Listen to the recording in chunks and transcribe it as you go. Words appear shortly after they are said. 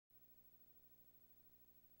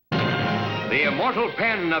The immortal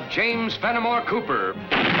pen of James Fenimore Cooper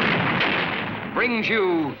brings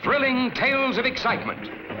you thrilling tales of excitement,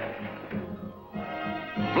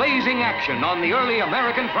 blazing action on the early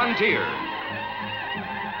American frontier,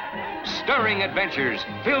 stirring adventures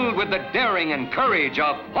filled with the daring and courage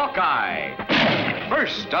of Hawkeye,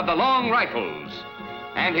 first of the long rifles,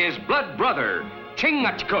 and his blood brother,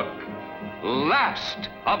 Chingachgook, last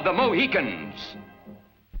of the Mohicans.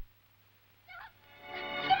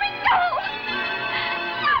 Let me go!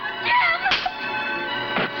 Jim!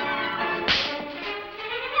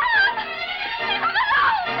 Leave him alone!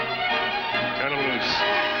 Turn him loose.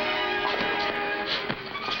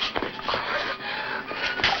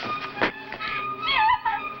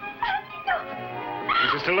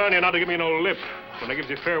 This is to learn you not to give me no lip when I gives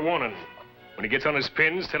you fair warning. When he gets on his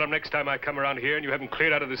pins, tell him next time I come around here and you haven't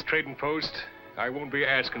cleared out of this trading post, I won't be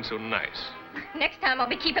asking so nice. Next time I'll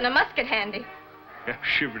be keeping a musket handy. I'm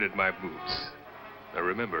shivering at my boots. Now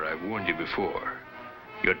remember, I've warned you before.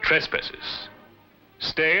 You're trespassers.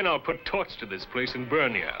 Stay and I'll put torch to this place and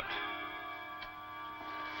burn you out.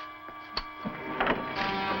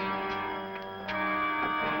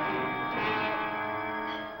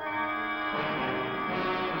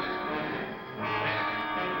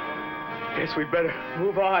 Guess we'd better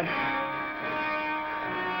move on.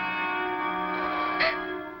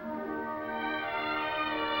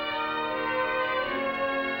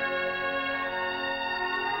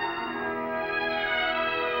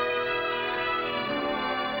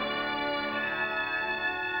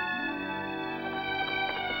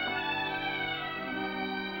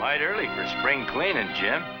 Quite early for spring cleaning,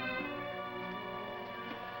 Jim.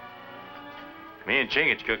 Me and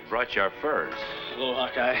Chingachgook brought you our furs. Hello,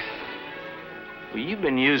 Hawkeye. Well, you've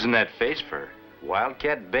been using that face for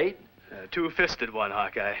wildcat bait? Two-fisted one,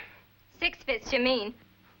 Hawkeye. 6 fists, you mean?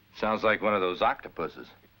 Sounds like one of those octopuses.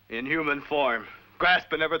 In human form.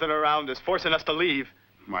 Grasping everything around us, forcing us to leave.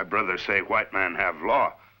 My brothers say white men have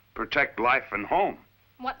law. Protect life and home.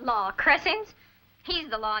 What law? Cressing's? He's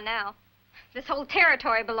the law now. This whole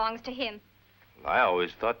territory belongs to him. Well, I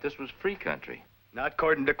always thought this was free country. Not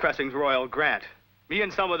according to Cressing's royal grant. Me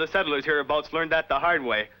and some of the settlers hereabouts learned that the hard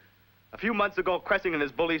way. A few months ago, Cressing and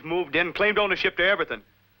his bullies moved in, claimed ownership to everything,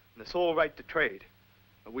 and the sole right to trade.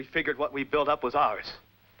 But we figured what we built up was ours.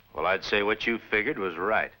 Well, I'd say what you figured was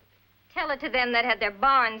right. Tell it to them that had their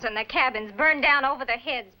barns and their cabins burned down over their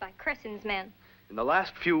heads by Cressing's men. In the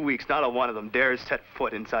last few weeks, not a one of them dares set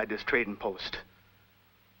foot inside this trading post.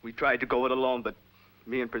 We tried to go it alone, but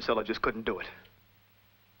me and Priscilla just couldn't do it.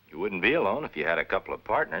 You wouldn't be alone if you had a couple of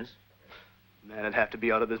partners. Man would have to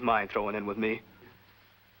be out of his mind throwing in with me.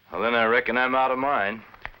 Well, then I reckon I'm out of mine.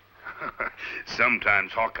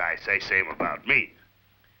 Sometimes Hawkeye say same about me.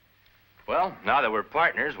 Well, now that we're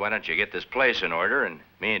partners, why don't you get this place in order, and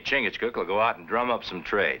me and Chingachgook will go out and drum up some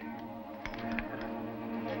trade.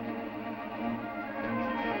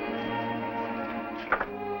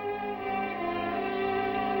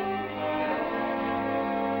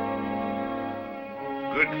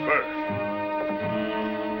 Good fur.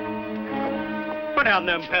 Put down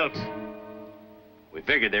them pelts. We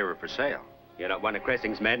figured they were for sale. You're not one of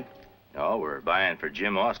Cressing's men? No, we're buying for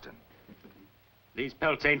Jim Austin. These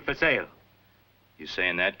pelts ain't for sale. You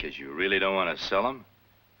saying that because you really don't want to sell them,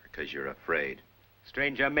 or because you're afraid?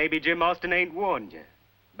 Stranger, maybe Jim Austin ain't warned you.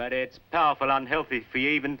 But it's powerful unhealthy for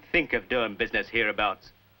you even think of doing business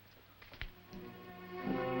hereabouts.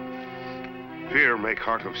 Fear make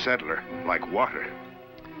heart of settler, like water.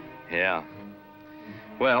 Yeah.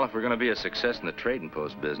 Well, if we're going to be a success in the trading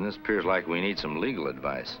post business, appears like we need some legal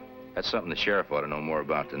advice. That's something the sheriff ought to know more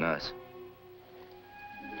about than us.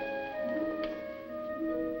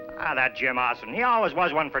 Ah, that Jim Austin, he always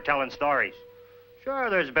was one for telling stories.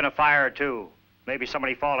 Sure, there's been a fire or two. Maybe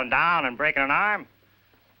somebody falling down and breaking an arm.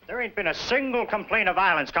 There ain't been a single complaint of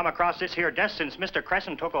violence come across this here desk since Mr.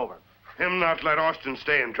 Cressing took over. Him not let Austin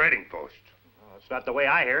stay in trading post. Well, that's not the way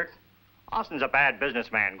I hear it. Austin's a bad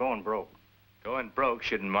businessman, going broke. Going broke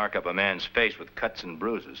shouldn't mark up a man's face with cuts and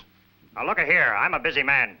bruises. Now, look here, I'm a busy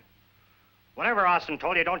man. Whatever Austin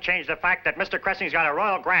told you, don't change the fact that Mr. Cressing's got a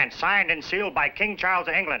royal grant signed and sealed by King Charles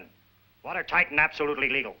of England. Watertight and absolutely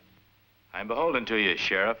legal. I'm beholden to you,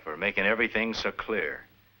 Sheriff, for making everything so clear.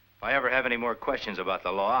 If I ever have any more questions about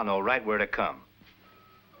the law, I'll know right where to come.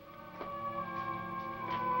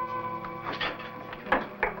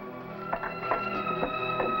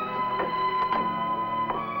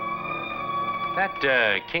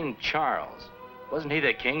 That King Charles, wasn't he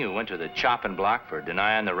the king who went to the chopping block for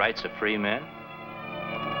denying the rights of free men?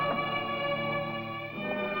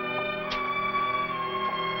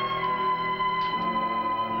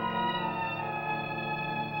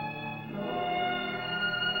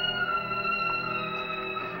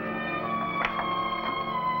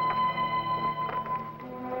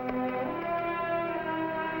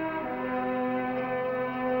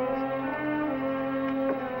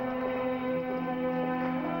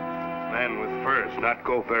 man with furs not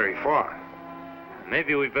go very far.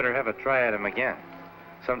 Maybe we better have a try at him again.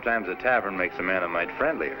 Sometimes a tavern makes a man a mite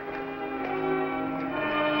friendlier.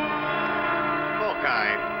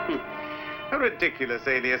 Hawkeye. A ridiculous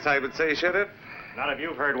alias, I would say, Sheriff. Not if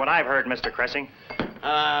you've heard what I've heard, Mr. Cressing.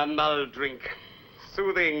 Mull drink.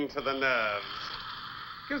 Soothing to the nerves.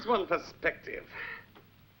 Gives one perspective.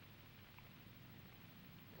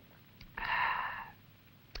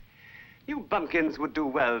 You bumpkins would do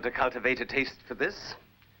well to cultivate a taste for this.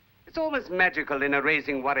 It's always magical in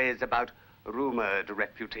erasing worries about rumored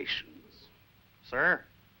reputations. Sir,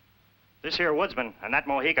 this here woodsman and that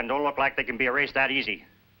Mohican don't look like they can be erased that easy.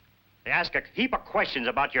 They ask a heap of questions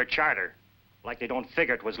about your charter, like they don't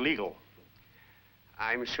figure it was legal.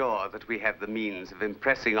 I'm sure that we have the means of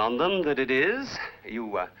impressing on them that it is.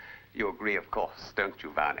 You agree, of course, don't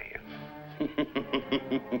you, Varney?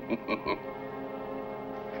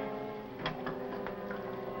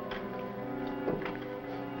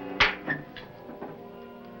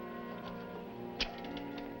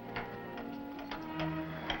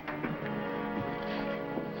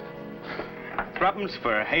 Threepence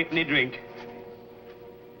for a halfpenny drink.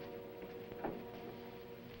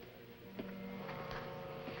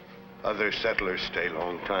 Other settlers stay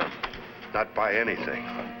long time. Not buy anything.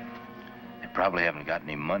 They probably haven't got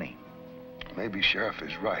any money. Maybe Sheriff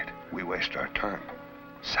is right. We waste our time.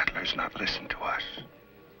 Settlers not listen to us.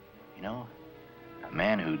 You know, a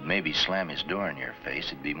man who'd maybe slam his door in your face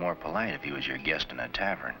would be more polite if he was your guest in a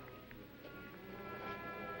tavern.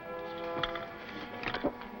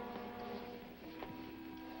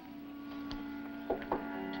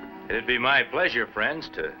 It'd be my pleasure, friends,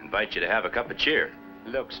 to invite you to have a cup of cheer.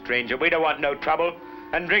 Look, stranger, we don't want no trouble.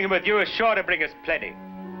 And drinking with you is sure to bring us plenty.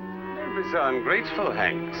 Don't be so ungrateful,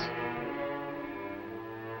 Hanks.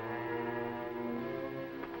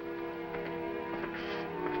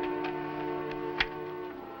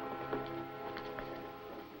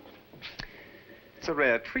 It's a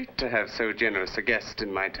rare treat to have so generous a guest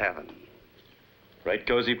in my tavern. Right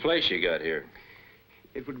cozy place you got here.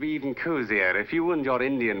 It would be even cozier if you and your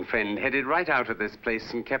Indian friend headed right out of this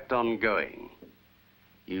place and kept on going.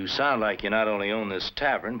 You sound like you not only own this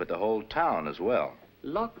tavern, but the whole town as well.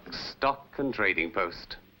 Lock, stock, and trading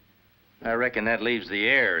post. I reckon that leaves the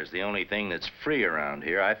air as the only thing that's free around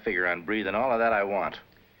here. I figure on breathing all of that I want.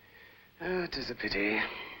 It is a pity.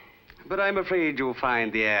 But I'm afraid you'll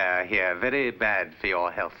find the air here very bad for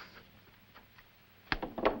your health.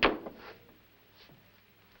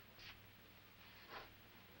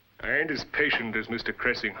 I ain't as patient as Mr.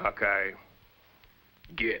 Cressing, Hawkeye.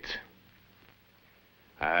 Get.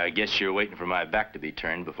 I guess you're waiting for my back to be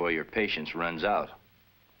turned before your patience runs out.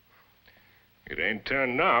 It ain't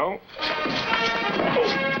turned now.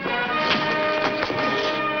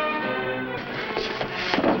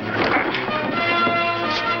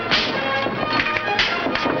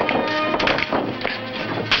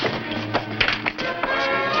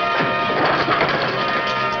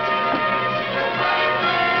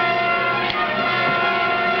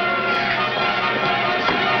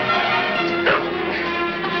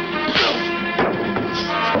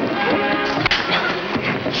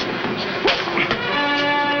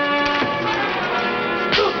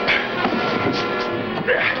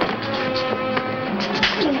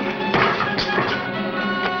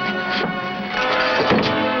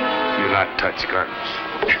 Touch guns.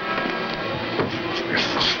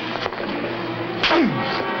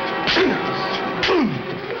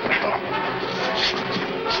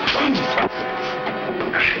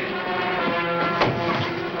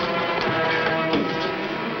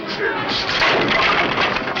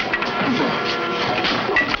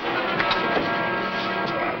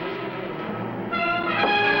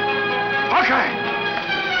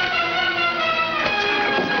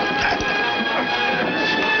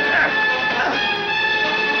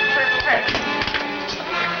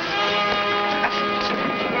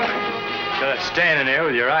 Standing there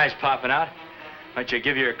with your eyes popping out, why don't you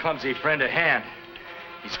give your clumsy friend a hand?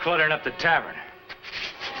 He's cluttering up the tavern.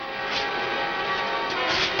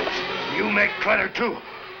 You make clutter too.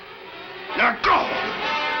 Now go!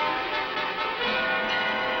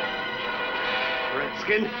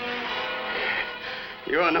 Redskin,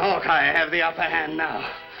 you and Hawkeye have the upper hand now.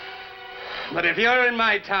 But if you're in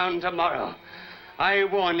my town tomorrow, I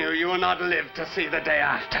warn you, you will not live to see the day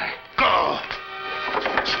after. Go!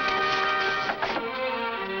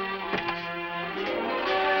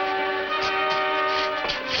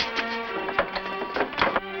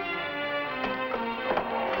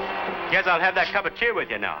 Guess I'll have that cup of tea with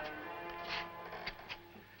you now.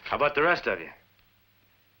 How about the rest of you?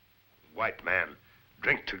 White man,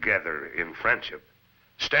 drink together in friendship.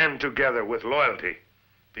 stand together with loyalty,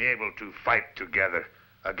 be able to fight together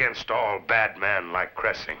against all bad men like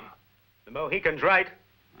Cressing. The Mohican's right.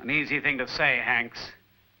 An easy thing to say, Hanks.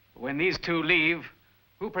 When these two leave,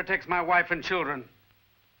 who protects my wife and children?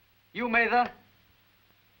 You, Mather?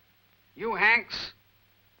 You, Hanks?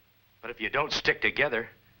 But if you don't stick together,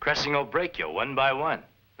 Cressing will break you one by one.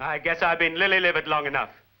 I guess I've been lily-livered long enough.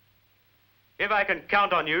 If I can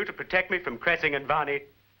count on you to protect me from Cressing and Varney,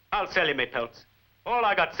 I'll sell you my pelts. All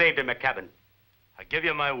I got saved in my cabin. I give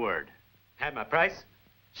you my word. Have my price?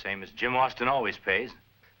 Same as Jim Austin always pays.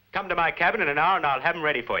 Come to my cabin in an hour and I'll have them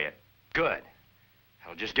ready for you. Good.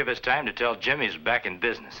 I'll just give us time to tell Jim he's back in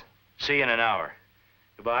business. See you in an hour.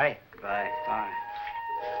 Goodbye. Goodbye. Bye.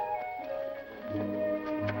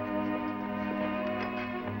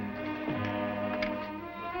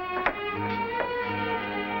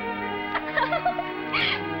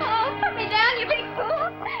 Oh, put me down, you big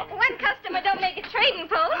fool. One customer don't make a trading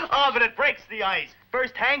post. Oh, but it breaks the ice.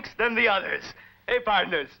 First Hanks, then the others. Hey,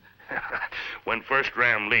 partners. When first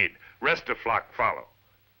ram lead, rest of flock follow.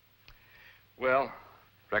 Well,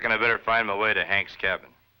 reckon I better find my way to Hank's cabin.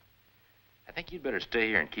 I think you'd better stay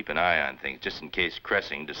here and keep an eye on things, just in case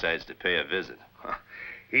Cressing decides to pay a visit.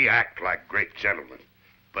 He act like great gentleman,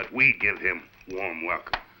 but we give him warm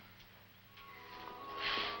welcome.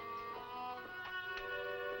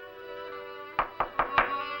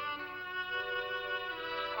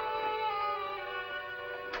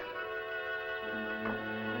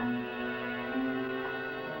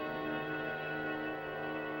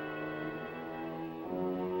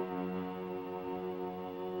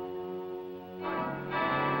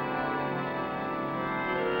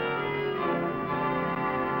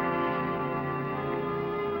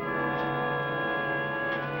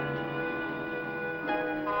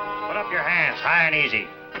 Put up your hands, high and easy.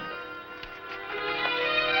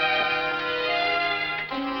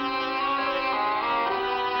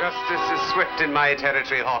 Justice is swift in my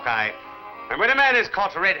territory, Hawkeye. And when a man is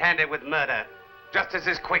caught red-handed with murder, justice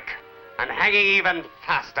is quick and hanging even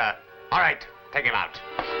faster. All right, take him out.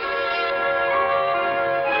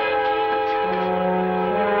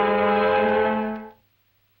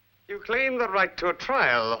 You claim the right to a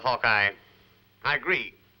trial, Hawkeye. I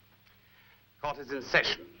agree. Court is in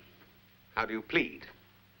session. How do you plead?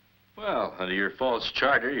 Well, under your false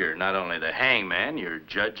charter, you're not only the hangman, you're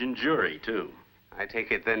judge and jury, too. I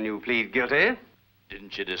take it then you plead guilty?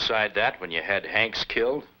 Didn't you decide that when you had Hanks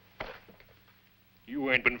killed? You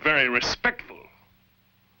ain't been very respectful.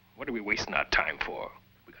 What are we wasting our time for?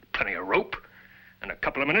 We got plenty of rope. In a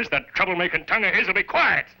couple of minutes, that troublemaking tongue of his will be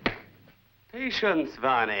quiet. Patience,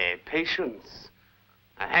 Varney, patience.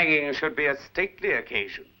 A hanging should be a stately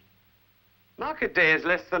occasion. Market day is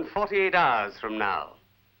less than 48 hours from now.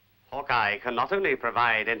 Hawkeye can not only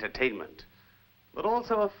provide entertainment, but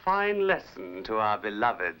also a fine lesson to our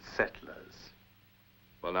beloved settlers.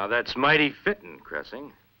 Well, now, that's mighty fitting,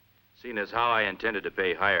 Cressing. Seeing as how I intended to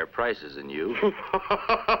pay higher prices than you.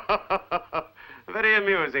 Very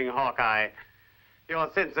amusing, Hawkeye.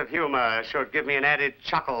 Your sense of humor should give me an added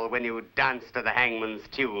chuckle when you dance to the hangman's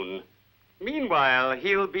tune. Meanwhile,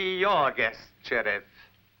 he'll be your guest, Sheriff.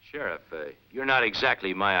 Sheriff, you're not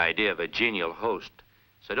exactly my idea of a genial host,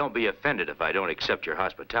 so don't be offended if I don't accept your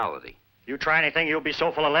hospitality. You try anything, you'll be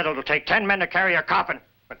so full of lead it'll take 10 men to carry your coffin.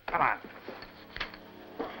 But come on.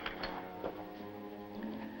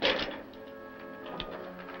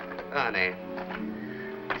 Varney,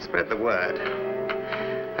 spread the word.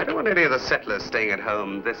 I don't want any of the settlers staying at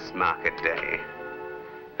home this market day.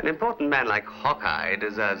 An important man like Hawkeye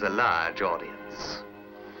deserves a large audience.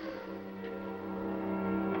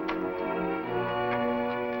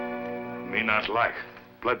 Me not like.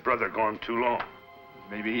 Blood brother gone too long.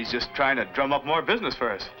 Maybe he's just trying to drum up more business for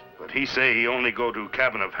us. But he say he only go to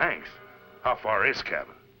cabin of Hanks. How far is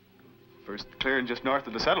cabin? First clearing just north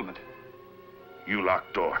of the settlement. You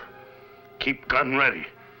lock door. Keep gun ready.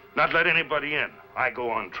 Not let anybody in. I go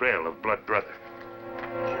on trail of blood brother.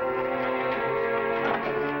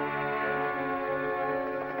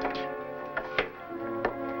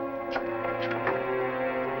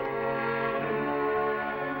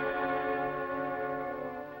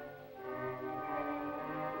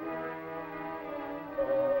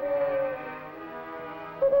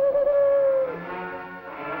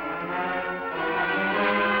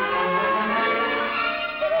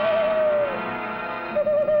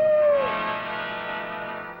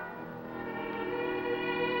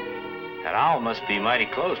 That owl must be mighty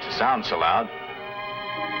close to sound so loud.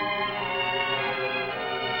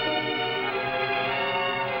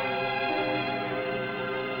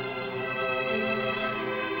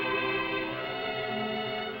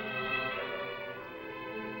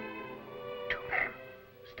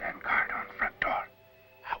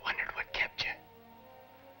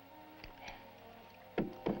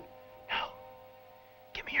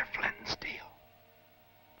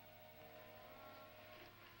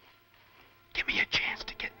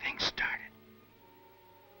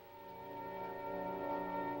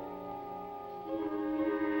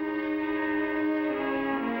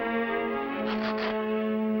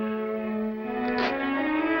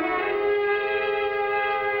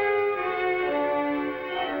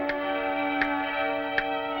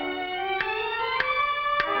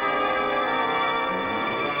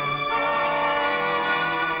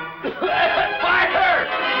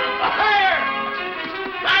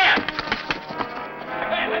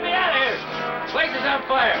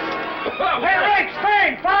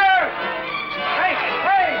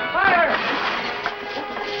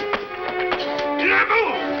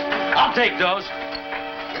 I'll take those.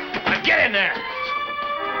 Now get in there.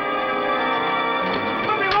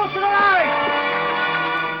 Let me roast it alive!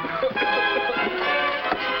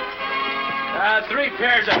 3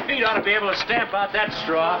 pairs of feet ought to be able to stamp out that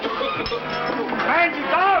straw. Hands, you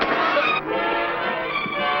dog!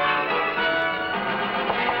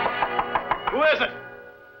 Who is it?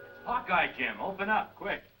 Hawkeye, Jim. Open up,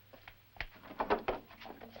 quick.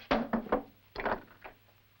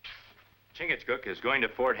 Chingachgook is going to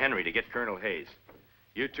Fort Henry to get Colonel Hayes.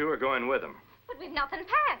 You two are going with him. But we've nothing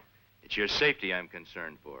packed. It's your safety I'm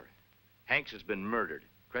concerned for. Hanks has been murdered.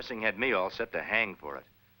 Cressing had me all set to hang for it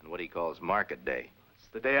on what he calls market day. It's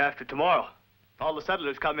the day after tomorrow. All the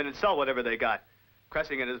settlers come in and sell whatever they got.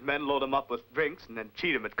 Cressing and his men load them up with drinks and then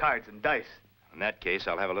cheat them at cards and dice. In that case,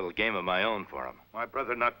 I'll have a little game of my own for him. My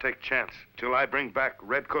brother not take chance till I bring back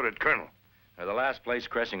red-coated colonel. Now, the last place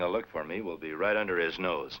Cressing will look for me will be right under his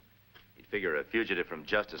nose. He'd figure a fugitive from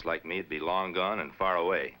justice like me'd be long gone and far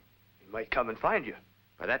away. He might come and find you.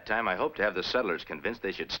 By that time, I hope to have the settlers convinced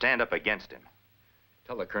they should stand up against him.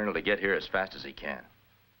 Tell the colonel to get here as fast as he can.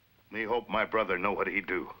 Me hope my brother know what he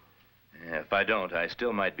do. Yeah, if I don't, I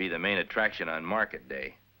still might be the main attraction on market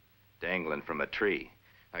day. Dangling from a tree.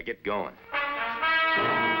 Now get going.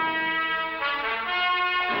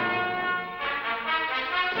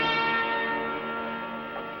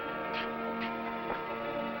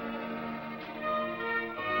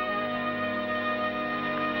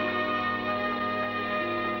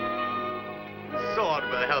 Sword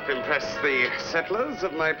will help impress the settlers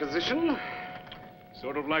of my position.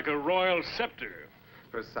 Sort of like a royal scepter.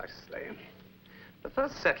 Precisely. The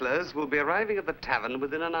first settlers will be arriving at the tavern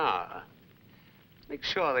within an hour. Make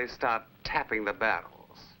sure they start tapping the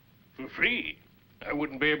barrels. For free. I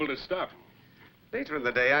wouldn't be able to stop. Later in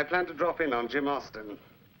the day, I plan to drop in on Jim Austin.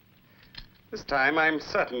 This time, I'm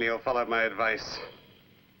certain he'll follow my advice.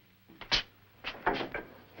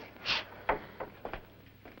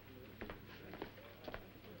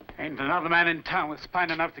 Ain't another man in town with spine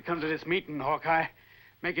enough to come to this meeting, Hawkeye.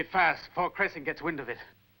 Make it fast before Cressing gets wind of it.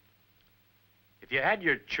 If you had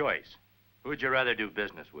your choice, who'd you rather do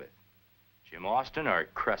business with? Jim Austin or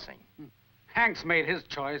Cressing? Hanks made his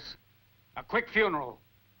choice. A quick funeral.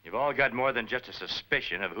 You've all got more than just a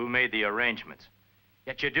suspicion of who made the arrangements.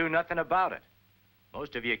 Yet you do nothing about it.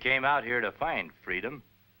 Most of you came out here to find freedom.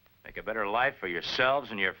 Make a better life for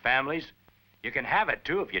yourselves and your families. You can have it,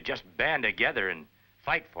 too, if you just band together and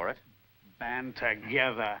fight for it. Band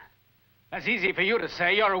together. That's easy for you to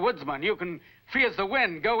say. You're a woodsman. You can free as the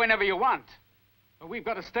wind, go whenever you want. But we've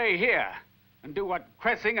got to stay here and do what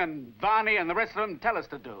Cressing and Varney and the rest of them tell us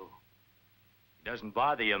to do. He doesn't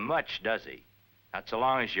bother you much, does he? Not so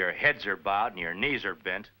long as your heads are bowed and your knees are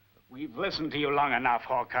bent. We've listened to you long enough,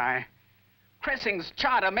 Hawkeye. Cressing's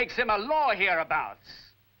charter makes him a law hereabouts.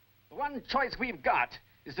 The one choice we've got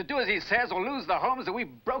is to do as he says or lose the homes that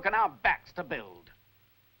we've broken our backs to build.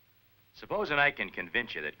 Supposing I can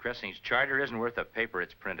convince you that Cressing's charter isn't worth the paper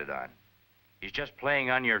it's printed on. He's just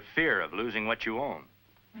playing on your fear of losing what you own.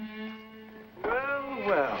 Well,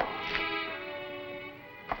 well.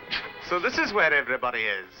 So this is where everybody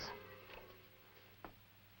is.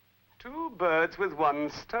 2 birds with 1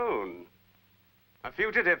 stone. A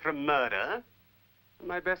fugitive from murder, and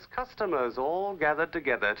my best customers all gathered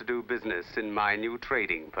together to do business in my new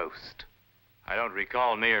trading post. I don't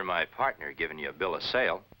recall me or my partner giving you a bill of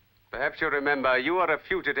sale. Perhaps you remember you are a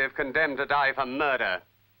fugitive condemned to die for murder.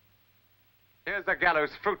 Here's the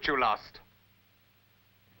gallows fruit you lost.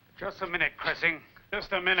 Just a minute, Cressing.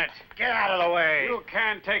 Just a minute. Get out of the way. You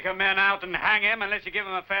can't take a man out and hang him unless you give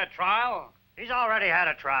him a fair trial. He's already had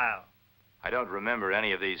a trial. I don't remember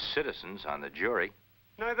any of these citizens on the jury.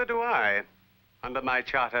 Neither do I. Under my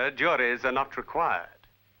charter, juries are not required.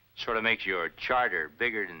 Sort of makes your charter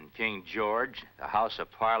bigger than King George, the House of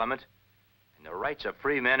Parliament, and the rights of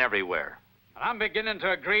free men everywhere. I'm beginning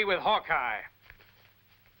to agree with Hawkeye.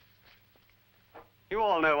 You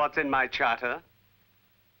all know what's in my charter.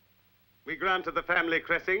 We grant to the family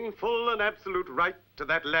Cressing full and absolute right to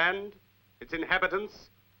that land, its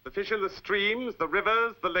inhabitants, the fish in the streams, the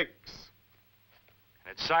rivers, the lakes.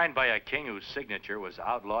 And it's signed by a king whose signature was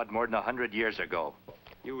outlawed more than 100 years ago.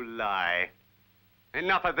 You lie.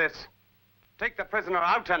 Enough of this. Take the prisoner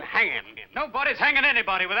out and hang him. Nobody's hanging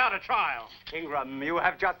anybody without a trial. Ingram, you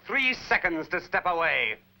have just 3 seconds to step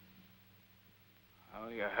away. Oh,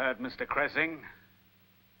 you heard, Mr. Cressing.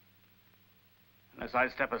 Unless I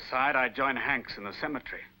step aside, I join Hanks in the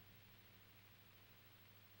cemetery.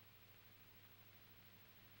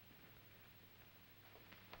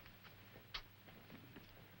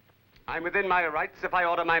 I'm within my rights if I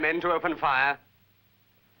order my men to open fire.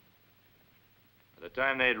 By the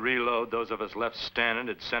time they'd reload, those of us left standing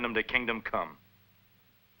would send them to Kingdom Come.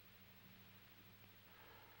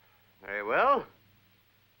 Very well.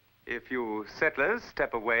 If you settlers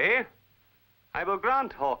step away, I will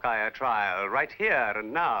grant Hawkeye a trial right here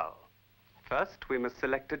and now. First, we must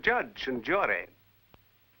select a judge and jury.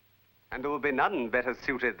 And there will be none better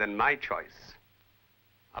suited than my choice.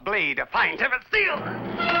 A blade of fine tempered steel! Your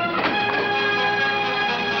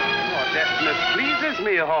deftness pleases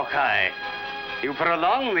me, Hawkeye. You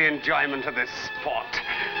prolong the enjoyment of this sport.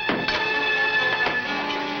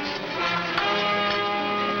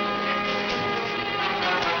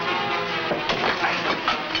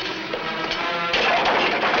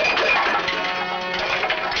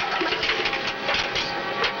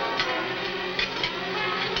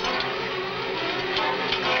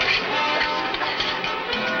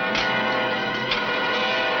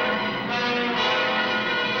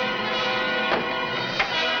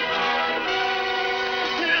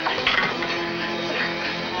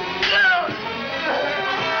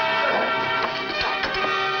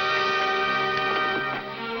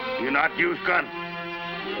 Not use gun.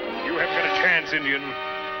 You haven't got a chance, Indian.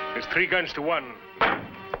 There's 3 guns to 1.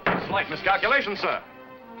 Slight miscalculation, sir.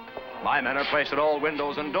 My men are placed at all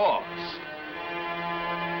windows and doors.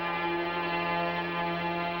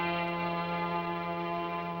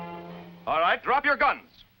 All right, drop your guns.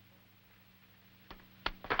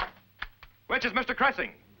 Which is Mr. Cressing?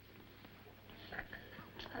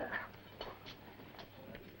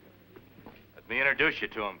 Let me introduce you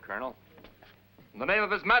to him, Colonel. In the name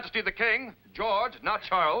of His Majesty the King, George, not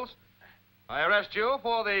Charles, I arrest you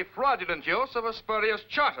for the fraudulent use of a spurious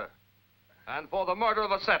charter and for the murder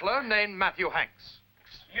of a settler named Matthew Hanks.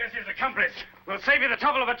 Here's his accomplice. We'll save you the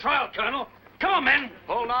trouble of a trial, Colonel. Come on, men.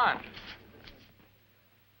 Hold on.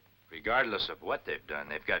 Regardless of what they've done,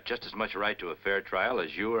 they've got just as much right to a fair trial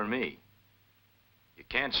as you or me. You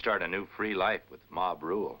can't start a new free life with mob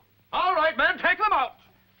rule. All right, men, take them out.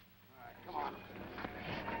 All right, come on.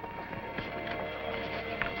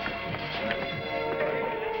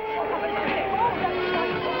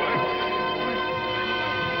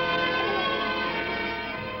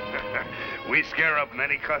 We scare up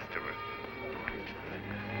many customers.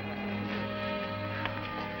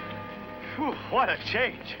 Whew, what a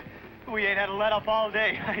change. We ain't had a let up all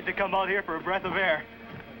day. I had to come out here for a breath of air.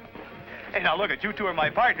 Hey, now look at you 2 are my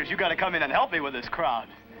partners. You got to come in and help me with this crowd.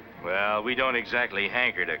 Well, we don't exactly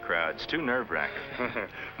hanker to crowds. Too nerve-wracking.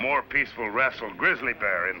 More peaceful wrestle grizzly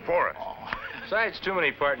bear in forest. Oh. Besides, too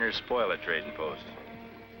many partners spoil a trading post.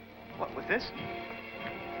 What was this?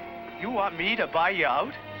 You want me to buy you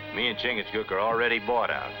out? Me and Chingachgook are already bought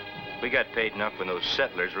out. We got paid enough when those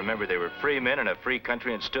settlers remembered they were free men in a free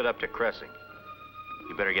country and stood up to Cressing.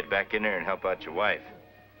 You better get back in there and help out your wife.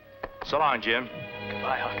 So long, Jim.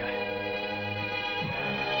 Goodbye, Hawkeye.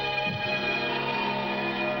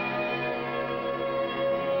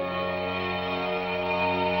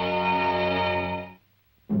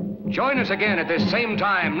 Join us again at this same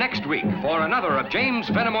time next week for another of James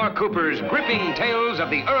Fenimore Cooper's gripping tales of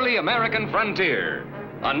the early American frontier.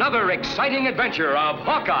 Another exciting adventure of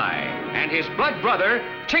Hawkeye and his blood brother,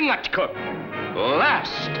 Chingachgook,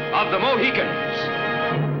 last of the Mohicans.